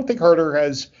thing. I don't think Huerter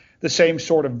has the same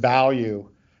sort of value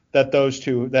that those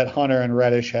two, that Hunter and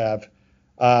Reddish have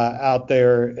out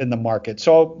there in the market.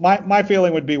 So my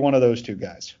feeling would be one of those two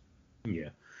guys. Yeah.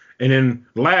 And then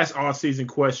last off-season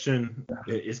question,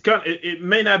 it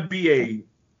may not be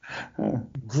a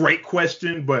great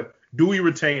question, but do we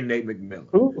retain Nate McMillan?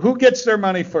 Who gets their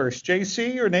money first,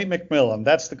 JC or Nate McMillan?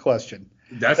 That's the question.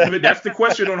 That's the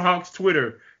question on Hawks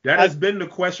Twitter. That has been the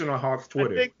question on Hawks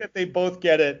Twitter. I think that they both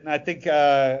get it, and I think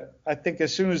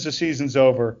as soon as the season's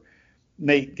over,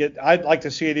 I'd like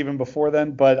to see it even before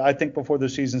then, but I think before the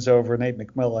season's over, Nate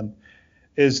McMillan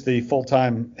is the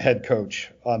full-time head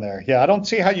coach on there. Yeah, I don't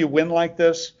see how you win like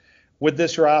this with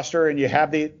this roster and you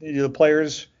have the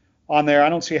players on there. I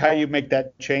don't see how you make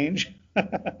that change.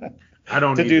 I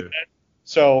don't to either. Do that.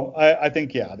 So I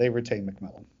think, they retain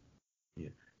McMillan. Yeah.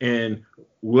 And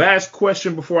last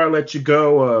question before I let you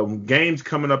go. Games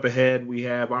coming up ahead. We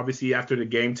have, obviously, after the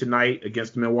game tonight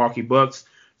against the Milwaukee Bucks,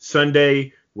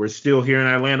 Sunday, we're still here in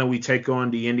Atlanta. We take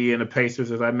on the Indiana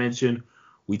Pacers, as I mentioned.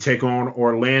 We take on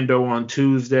Orlando on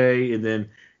Tuesday. And then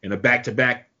in a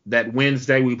back-to-back that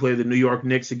Wednesday, we play the New York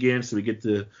Knicks again. So we get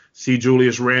to see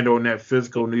Julius Randle and that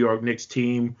physical New York Knicks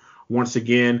team once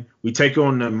again. We take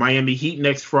on the Miami Heat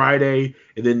next Friday.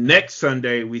 And then next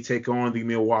Sunday, we take on the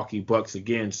Milwaukee Bucks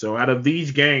again. So out of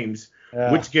these games,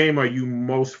 which game are you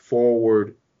most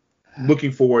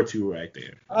looking forward to right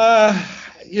there?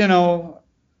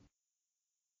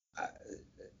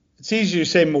 It's easy to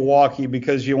say Milwaukee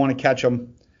because you want to catch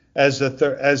them as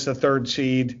the third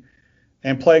seed,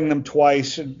 and playing them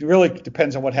twice. It really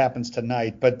depends on what happens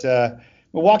tonight. But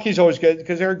Milwaukee's always good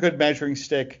because they're a good measuring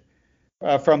stick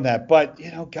from that. But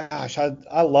gosh,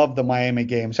 I love the Miami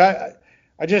games. I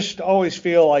just always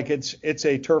feel like it's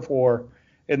a turf war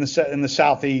in the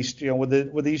Southeast.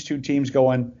 With these two teams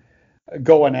going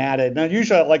at it. Now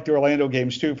usually I like the Orlando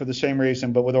games too for the same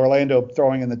reason, but with Orlando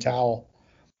throwing in the towel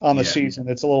on the season,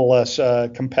 it's a little less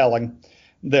compelling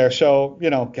there. So,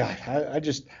 God,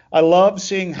 I love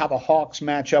seeing how the Hawks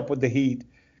match up with the Heat,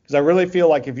 because I really feel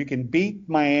like if you can beat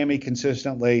Miami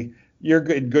consistently, you're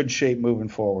in good shape moving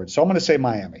forward. So I'm going to say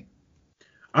Miami.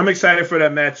 I'm excited for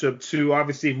that matchup too.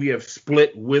 Obviously, we have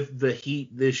split with the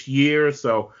Heat this year,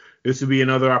 so this will be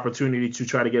another opportunity to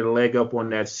try to get a leg up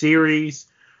on that series.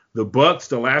 The Bucks,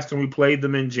 the last time we played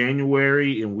them in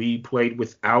January, and we played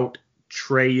without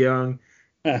Trae Young.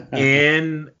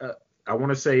 And I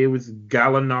want to say it was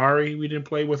Gallinari we didn't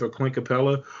play with, or Clint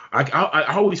Capella. I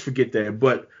always forget that.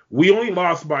 But we only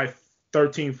lost by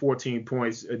 13, 14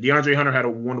 points. DeAndre Hunter had a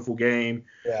wonderful game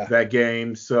that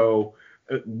game. So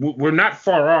we're not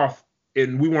far off,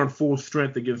 and we weren't full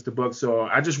strength against the Bucks. So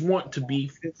I just want to be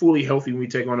fully healthy when we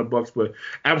take on the Bucks. But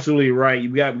absolutely right.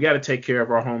 We got to take care of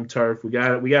our home turf. We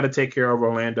got to take care of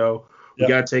Orlando. We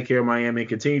got to take care of Miami and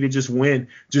continue to just win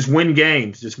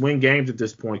games at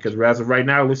this point, because as of right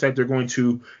now, it looks like they're going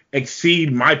to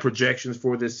exceed my projections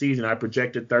for this season. I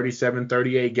projected 37,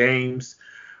 38 games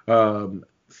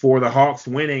for the Hawks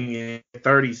winning in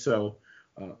 30. So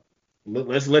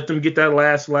let's let them get that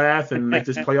last laugh and make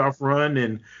this playoff run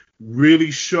and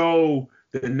really show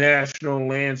the national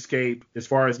landscape as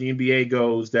far as the NBA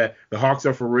goes that the Hawks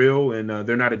are for real and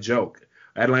they're not a joke.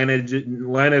 Atlanta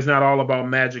is not all about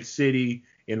Magic City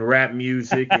and rap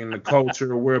music and the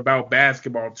culture. We're about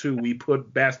basketball too. We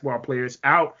put basketball players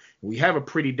out. We have a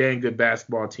pretty dang good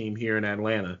basketball team here in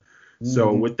Atlanta.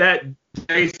 So with that,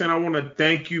 Jason, I want to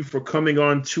thank you for coming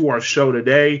on to our show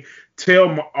today.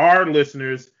 Tell our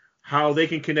listeners how they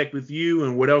can connect with you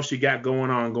and what else you got going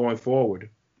on going forward.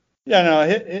 Yeah, no,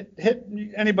 hit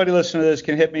anybody listening to this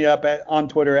can hit me up on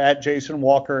Twitter at Jason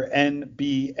Walker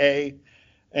NBA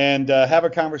and have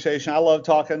a conversation. I love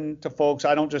talking to folks.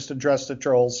 I don't just address the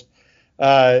trolls,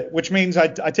 which means I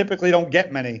typically don't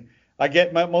get many. I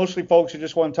get mostly folks who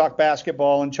just want to talk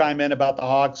basketball and chime in about the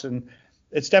Hawks, and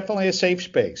it's definitely a safe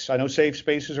space. I know safe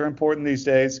spaces are important these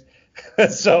days.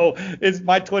 So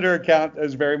my Twitter account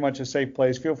is very much a safe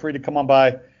place. Feel free to come on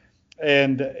by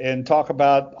and talk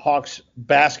about Hawks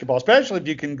basketball, especially if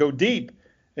you can go deep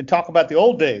and talk about the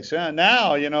old days.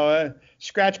 Now,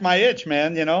 scratch my itch,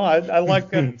 man. I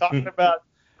like talking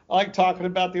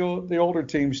about the older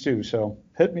teams too. So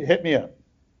hit me up.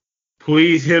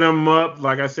 Please hit him up.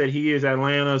 Like I said, he is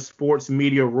Atlanta sports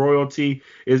media royalty.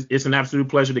 It's an absolute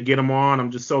pleasure to get him on.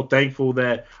 I'm just so thankful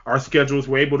that our schedules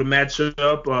were able to match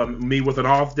up, me with an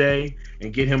off day,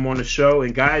 and get him on the show.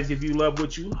 And guys, if you love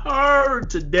what you heard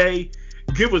today,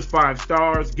 give us 5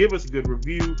 stars, give us a good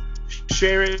review,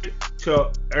 share it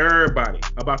to everybody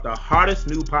about the hottest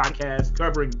new podcast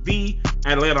covering the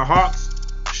Atlanta Hawks.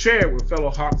 Share it with fellow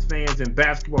Hawks fans and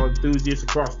basketball enthusiasts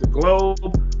across the globe.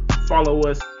 Follow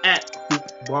us at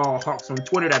HoopBallHawks on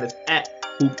Twitter. That is at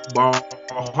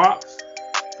HoopBallHawks.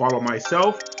 Follow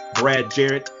myself, Brad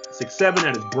Jarrett 67.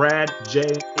 That is Brad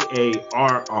JARRETT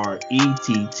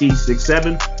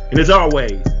 67. And as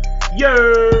always,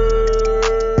 yo.